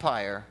the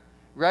empire.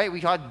 Right? We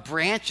had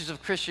branches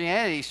of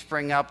Christianity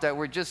spring up that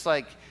were just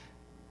like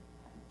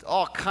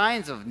all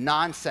kinds of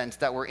nonsense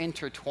that were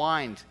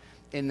intertwined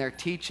in their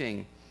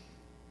teaching.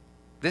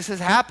 This has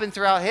happened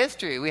throughout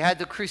history. We had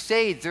the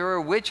Crusades. There were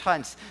witch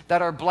hunts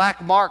that are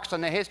black marks on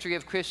the history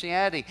of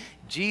Christianity.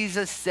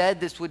 Jesus said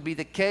this would be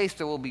the case.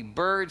 There will be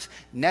birds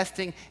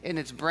nesting in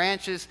its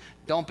branches.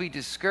 Don't be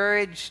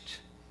discouraged.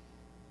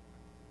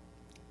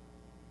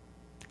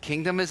 The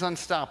kingdom is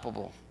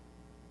unstoppable.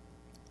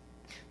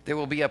 There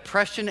will be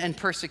oppression and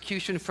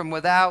persecution from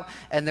without,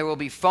 and there will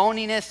be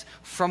phoniness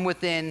from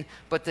within,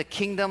 but the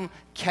kingdom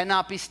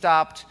cannot be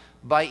stopped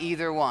by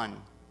either one.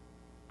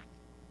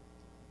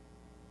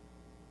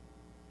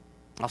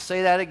 I'll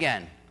say that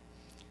again.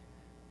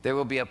 There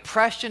will be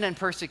oppression and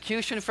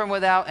persecution from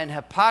without and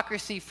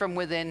hypocrisy from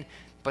within,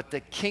 but the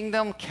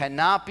kingdom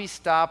cannot be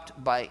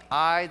stopped by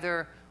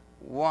either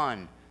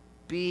one.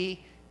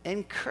 Be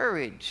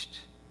encouraged.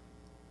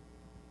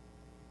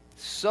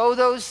 Sow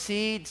those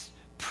seeds.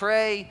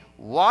 Pray,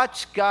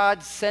 watch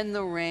God send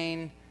the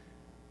rain,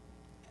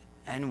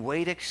 and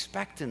wait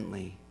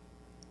expectantly.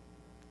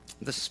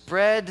 The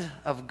spread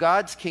of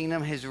God's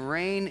kingdom, his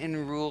reign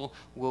and rule,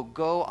 will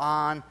go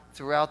on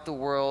throughout the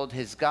world.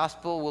 His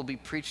gospel will be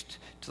preached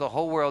to the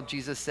whole world,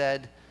 Jesus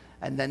said,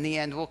 and then the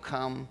end will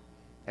come.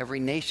 Every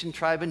nation,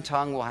 tribe, and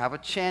tongue will have a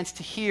chance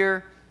to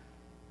hear,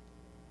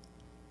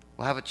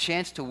 will have a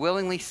chance to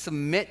willingly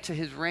submit to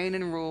his reign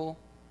and rule.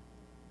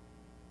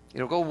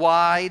 It'll go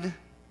wide.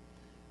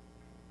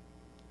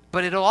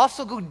 But it'll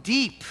also go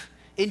deep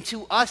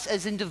into us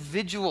as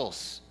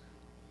individuals.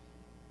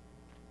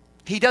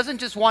 He doesn't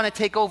just want to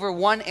take over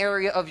one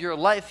area of your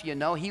life, you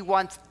know. He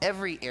wants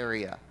every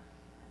area.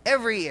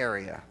 Every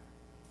area.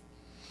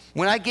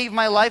 When I gave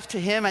my life to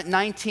him at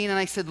 19 and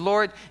I said,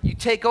 Lord, you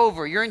take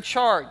over. You're in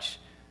charge.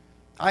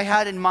 I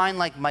had in mind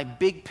like my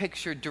big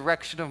picture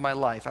direction of my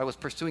life. I was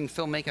pursuing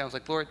filmmaking. I was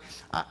like, Lord,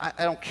 I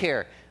don't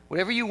care.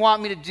 Whatever you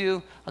want me to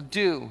do, I'll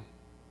do.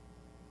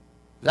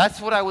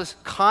 That's what I was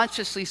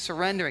consciously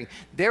surrendering.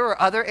 There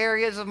were other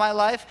areas of my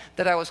life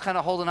that I was kind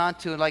of holding on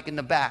to, like in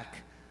the back.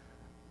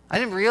 I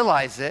didn't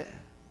realize it,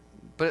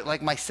 but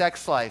like my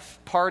sex life,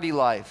 party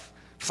life,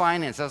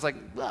 finance, I was like,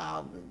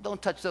 oh,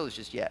 don't touch those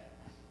just yet.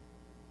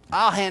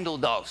 I'll handle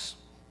those.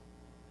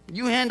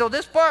 You handle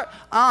this part,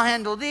 I'll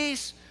handle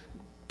these.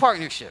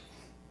 Partnership,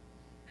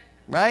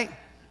 right?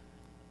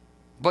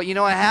 But you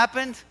know what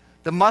happened?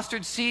 The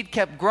mustard seed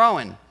kept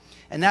growing.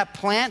 And that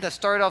plant that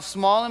started off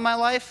small in my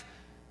life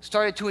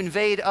started to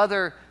invade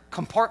other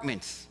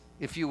compartments,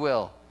 if you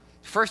will.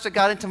 First, it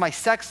got into my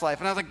sex life,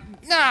 and I was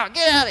like, no,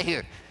 get out of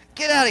here.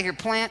 Get out of here,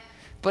 plant.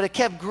 But it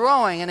kept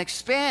growing and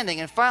expanding,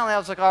 and finally I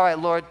was like, all right,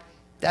 Lord,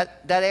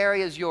 that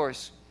area is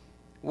yours.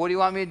 What do you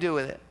want me to do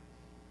with it?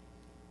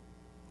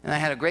 And I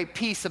had a great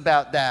peace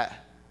about that.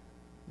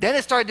 Then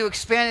it started to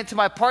expand into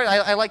my party.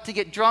 I like to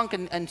get drunk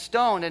and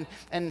stoned,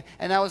 and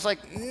I was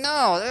like,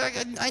 no,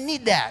 I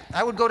need that.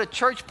 I would go to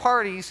church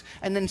parties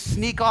and then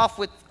sneak off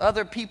with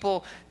other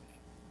people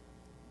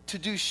to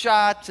do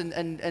shots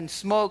and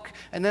smoke,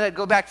 and then I'd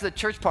go back to the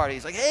church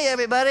parties, like, hey,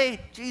 everybody,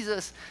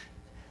 Jesus.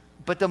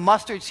 But the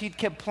mustard seed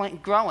kept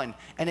growing,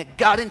 and it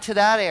got into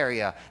that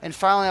area. And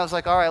finally, I was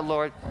like, all right,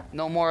 Lord,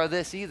 no more of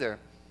this either.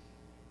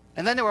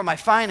 And then there were my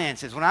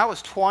finances. When I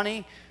was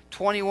 20,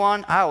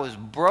 21, I was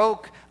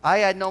broke. I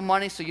had no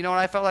money, so you know what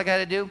I felt like I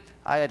had to do?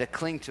 I had to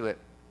cling to it.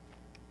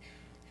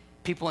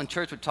 People in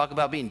church would talk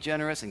about being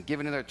generous and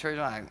giving to their church.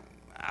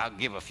 I'll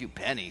give a few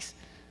pennies.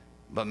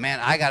 But man,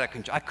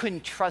 I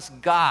couldn't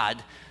trust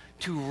God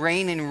to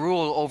reign and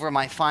rule over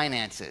my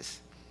finances.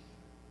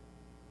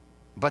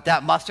 But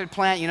that mustard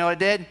plant, you know what it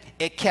did?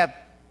 It kept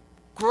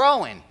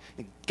growing.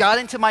 It got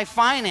into my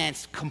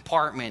finance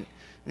compartment,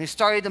 and it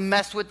started to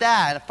mess with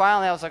that. And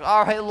finally, I was like,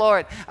 all right,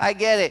 Lord, I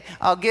get it.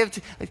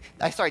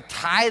 I started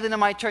tithing to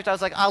my church. I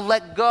was like, I'll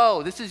let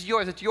go. This is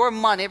yours. It's your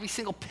money. Every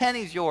single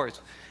penny is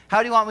yours.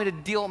 How do you want me to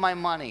deal with my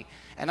money?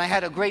 And I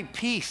had a great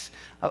peace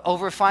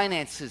over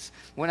finances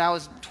when I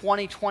was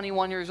 20,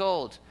 21 years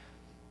old.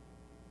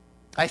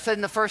 I said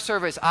in the first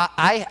service,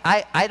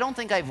 I don't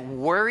think I've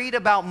worried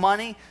about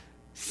money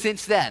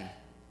since then.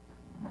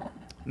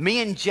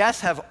 Me and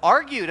Jess have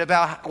argued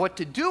about what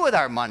to do with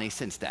our money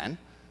since then.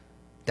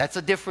 That's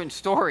a different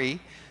story.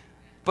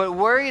 But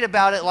worried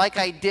about it like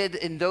I did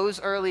in those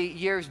early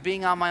years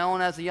being on my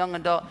own as a young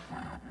adult.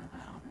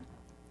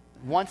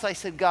 Once I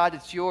said, God,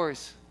 it's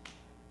yours.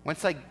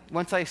 Once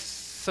I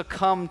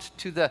succumbed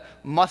to the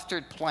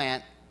mustard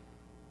plant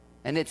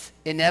and its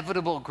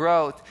inevitable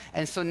growth.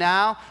 And so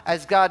now,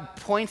 as God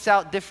points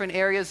out different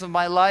areas of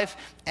my life,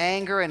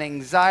 anger and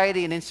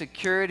anxiety and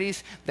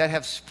insecurities that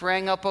have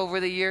sprang up over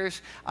the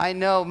years, I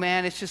know,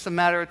 man, it's just a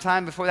matter of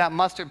time before that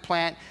mustard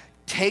plant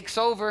takes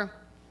over.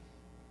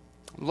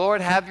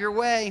 Lord, have your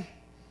way.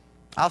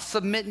 I'll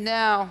submit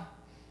now.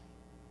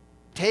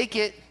 Take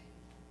it.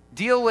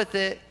 Deal with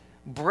it.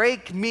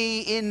 Break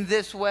me in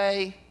this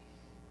way.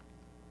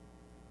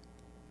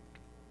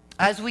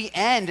 As we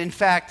end, in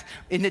fact,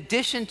 in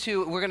addition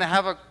to, we're going to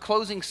have a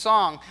closing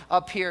song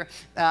up here,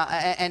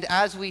 and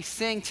as we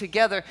sing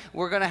together,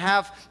 we're going to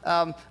have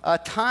a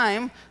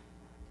time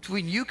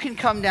when you can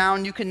come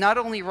down. You can not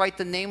only write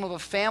the name of a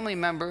family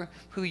member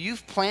who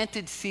you've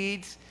planted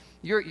seeds.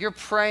 You're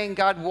praying,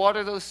 God,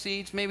 water those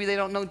seeds. Maybe they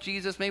don't know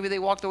Jesus. Maybe they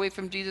walked away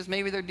from Jesus.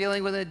 Maybe they're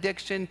dealing with an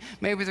addiction.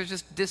 Maybe there's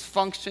just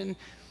dysfunction.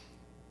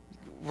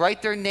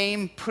 Write their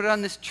name, put it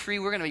on this tree.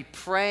 We're going to be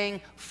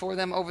praying for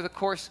them over the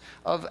course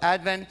of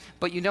Advent.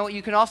 But you know what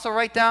you can also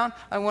write down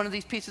on one of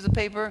these pieces of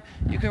paper?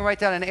 You can write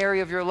down an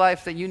area of your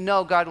life that you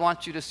know God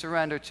wants you to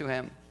surrender to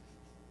Him.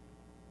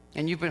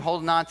 And you've been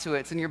holding on to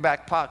it. It's in your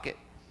back pocket.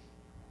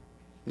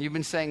 You've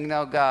been saying,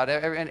 no, God,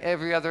 and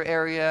every other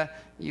area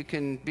you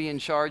can be in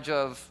charge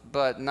of,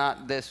 but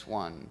not this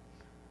one.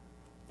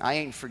 I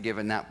ain't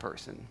forgiven that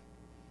person.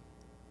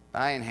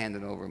 I ain't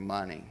handing over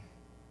money.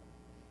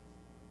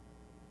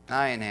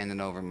 I ain't handing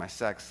over my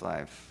sex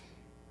life.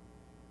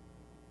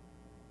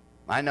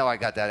 I know I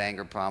got that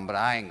anger problem, but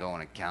I ain't going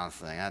to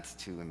counseling. That's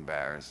too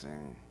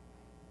embarrassing.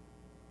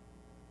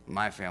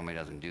 My family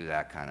doesn't do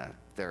that kind of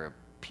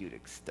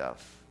therapeutic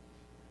stuff.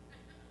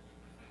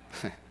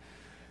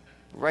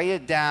 Write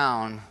it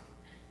down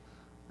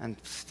and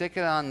stick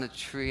it on the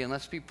tree, and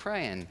let's be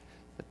praying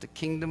that the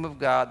kingdom of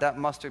God, that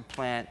mustard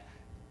plant,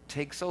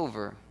 takes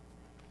over.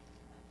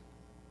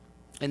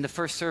 In the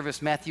first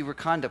service, Matthew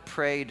Riconda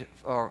prayed,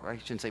 or I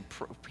shouldn't say,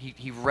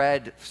 he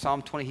read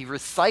Psalm 20. He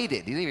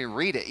recited, he didn't even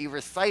read it. He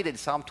recited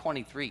Psalm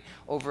 23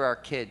 over our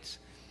kids.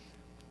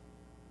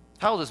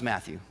 How old is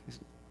Matthew? Is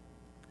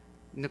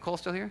Nicole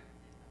still here?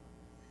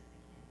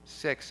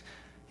 6.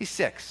 He's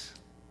 6.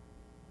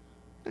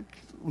 The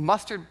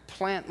mustard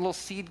plant, little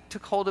seed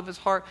took hold of his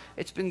heart.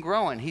 It's been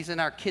growing. He's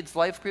in our kids'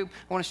 life group.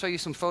 I want to show you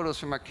some photos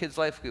from our kids'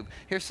 life group.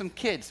 Here's some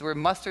kids where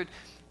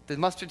the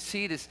mustard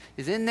seed is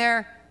in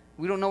there.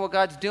 We don't know what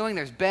God's doing.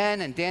 There's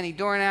Ben and Danny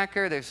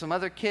Dornacker. There's some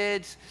other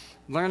kids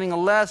learning a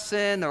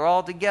lesson. They're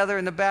all together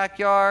in the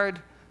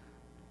backyard.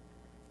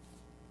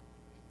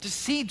 The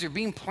seeds are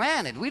being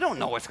planted. We don't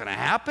know what's going to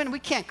happen. We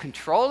can't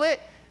control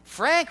it.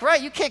 Frank,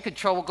 right? You can't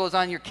control what goes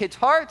on in your kids'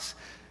 hearts.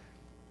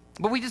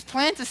 But we just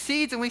plant the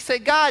seeds and we say,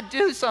 God,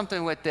 do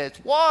something with this.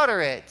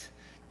 Water it.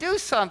 Do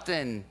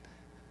something.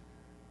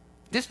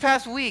 This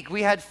past week,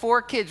 we had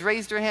 4 kids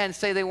raise their hand and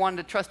say they wanted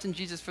to trust in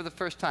Jesus for the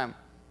first time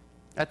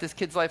at this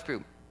kids' life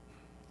group.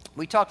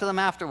 We talked to them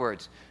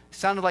afterwards. It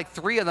sounded like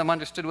 3 of them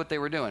understood what they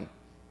were doing.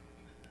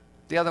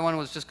 The other one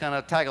was just kind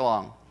of tag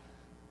along.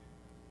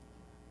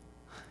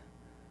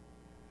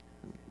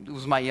 It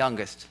was my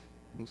youngest.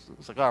 It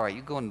was like, all right,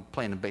 you go and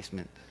play in the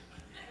basement.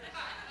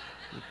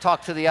 We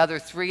talked to the other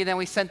 3, and then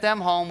we sent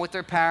them home with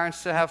their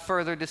parents to have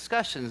further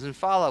discussions and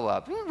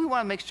follow-up. We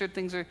want to make sure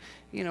things are,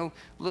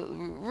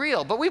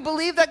 real. But we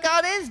believe that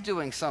God is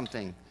doing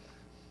something.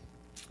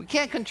 We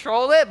can't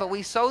control it, but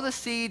we sow the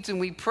seeds and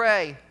we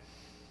pray.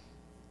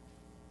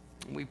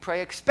 We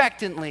pray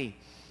expectantly.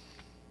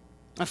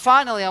 And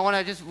finally, I want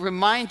to just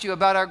remind you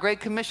about our Great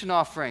Commission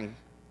offering.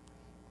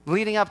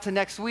 Leading up to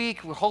next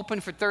week, we're hoping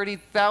for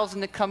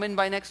 30,000 to come in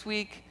by next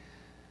week.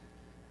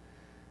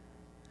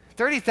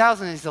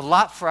 30,000 is a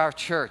lot for our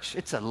church.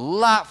 It's a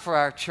lot for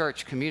our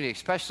church community,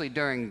 especially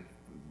during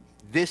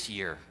this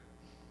year.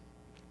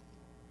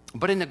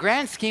 But in the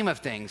grand scheme of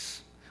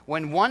things,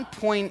 when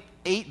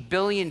 1.8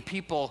 billion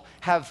people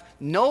have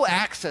no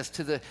access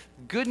to the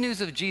good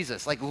news of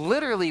Jesus, like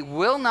literally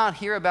will not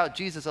hear about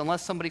Jesus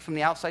unless somebody from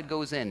the outside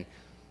goes in.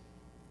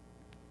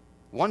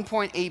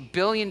 1.8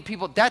 billion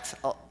people, that's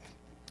a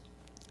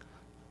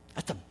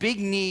big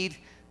need,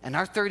 and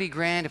our 30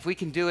 grand, if we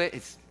can do it,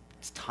 it's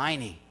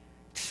tiny.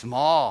 It's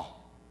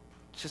small.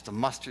 It's just a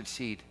mustard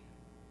seed.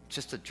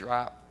 Just a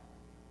drop.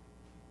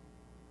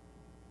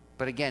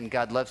 But again,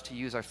 God loves to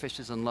use our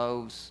fishes and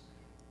loaves.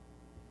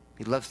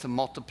 He loves to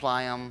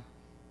multiply them.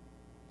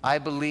 I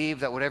believe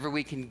that whatever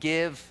we can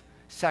give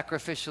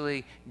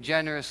sacrificially,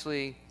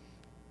 generously,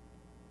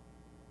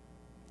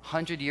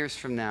 100 years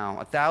from now,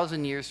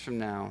 1,000 years from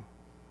now,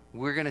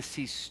 we're going to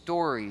see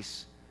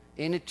stories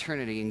in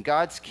eternity, in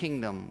God's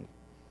kingdom,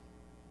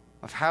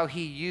 of how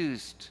he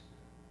used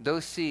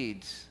those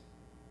seeds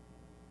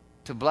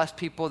to bless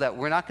people that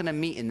we're not going to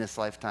meet in this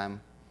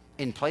lifetime,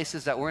 in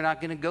places that we're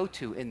not going to go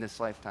to in this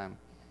lifetime.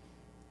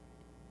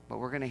 But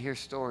we're going to hear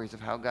stories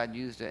of how God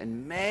used it.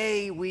 And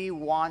may we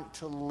want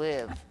to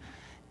live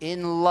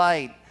in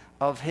light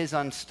of his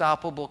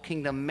unstoppable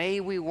kingdom. May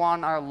we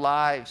want our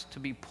lives to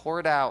be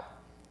poured out.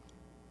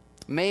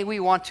 May we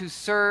want to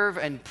serve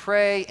and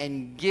pray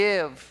and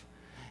give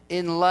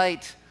in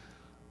light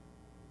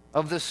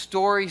of the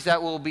stories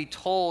that will be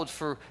told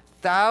for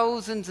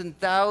thousands and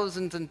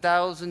thousands and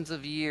thousands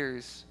of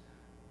years,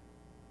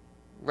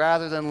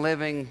 rather than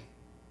living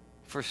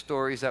for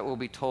stories that will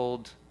be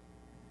told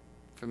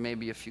for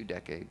maybe a few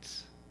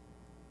decades.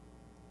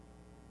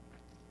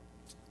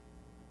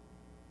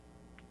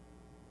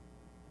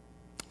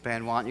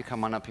 Band, why don't you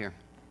come on up here?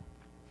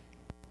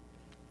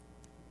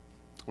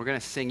 We're going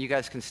to sing. You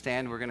guys can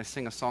stand. We're going to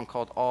sing a song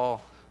called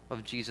All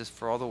of Jesus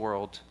for All the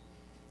World.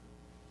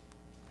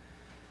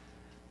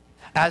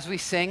 As we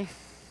sing,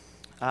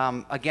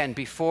 again,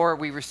 before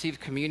we receive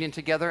communion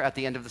together at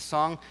the end of the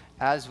song,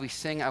 as we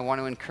sing, I want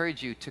to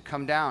encourage you to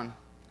come down.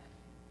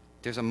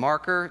 There's a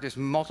marker, there's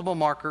multiple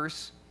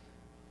markers,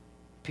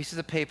 pieces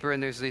of paper,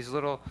 and there's these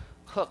little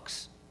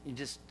hooks. You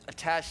just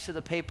attach to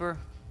the paper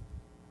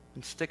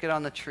and stick it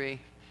on the tree.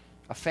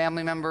 A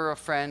family member, a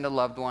friend, a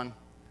loved one,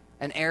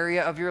 an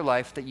area of your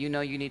life that you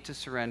know you need to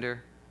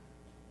surrender.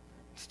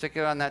 Stick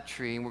it on that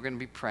tree, and we're going to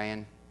be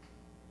praying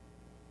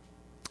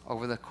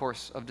over the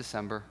course of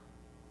December.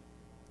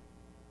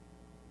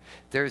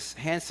 There's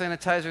hand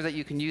sanitizer that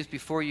you can use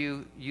before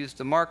you use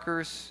the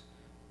markers.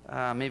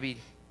 Maybe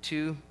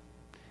two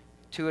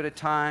at a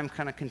time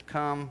kind of can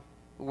come.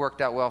 It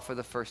worked out well for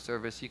the first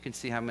service. You can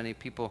see how many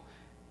people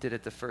did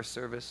at the first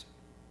service.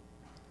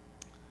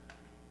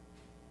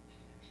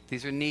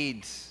 These are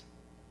needs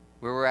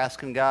where we're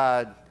asking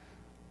God,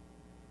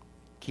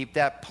 keep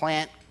that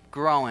plant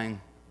growing.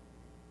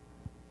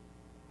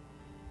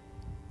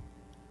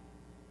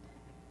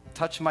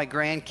 Touch my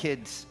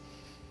grandkids,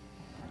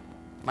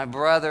 my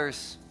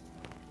brothers.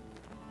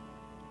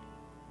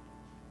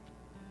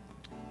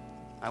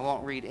 I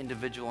won't read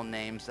individual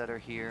names that are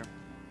here.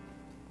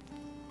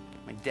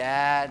 My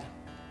dad,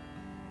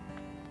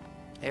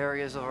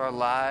 areas of our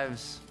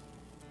lives,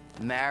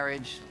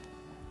 marriage.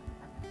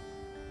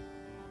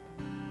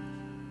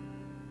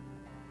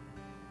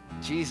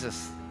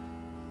 Jesus,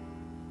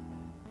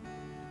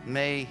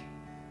 may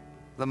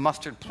the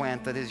mustard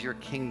plant that is your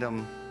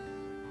kingdom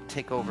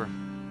take over.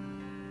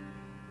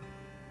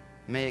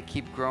 May it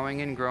keep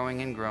growing and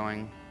growing and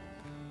growing.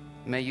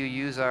 May you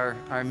use our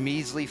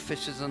measly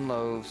fishes and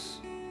loaves.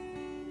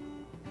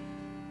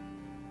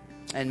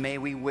 And may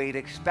we wait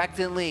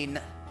expectantly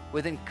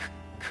with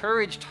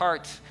encouraged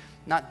hearts,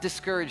 not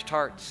discouraged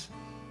hearts.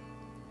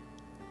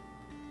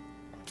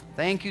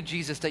 Thank you,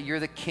 Jesus, that you're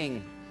the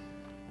King,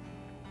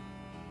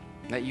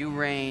 that you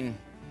reign.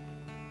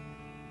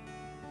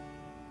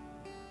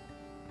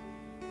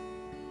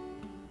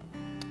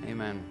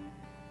 Amen.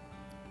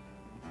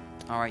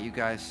 All right, you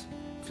guys,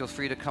 feel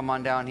free to come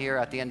on down here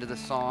at the end of the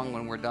song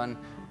when we're done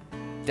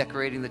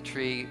decorating the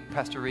tree.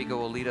 Pastor Rigo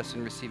will lead us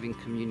in receiving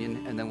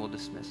communion, and then we'll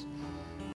dismiss.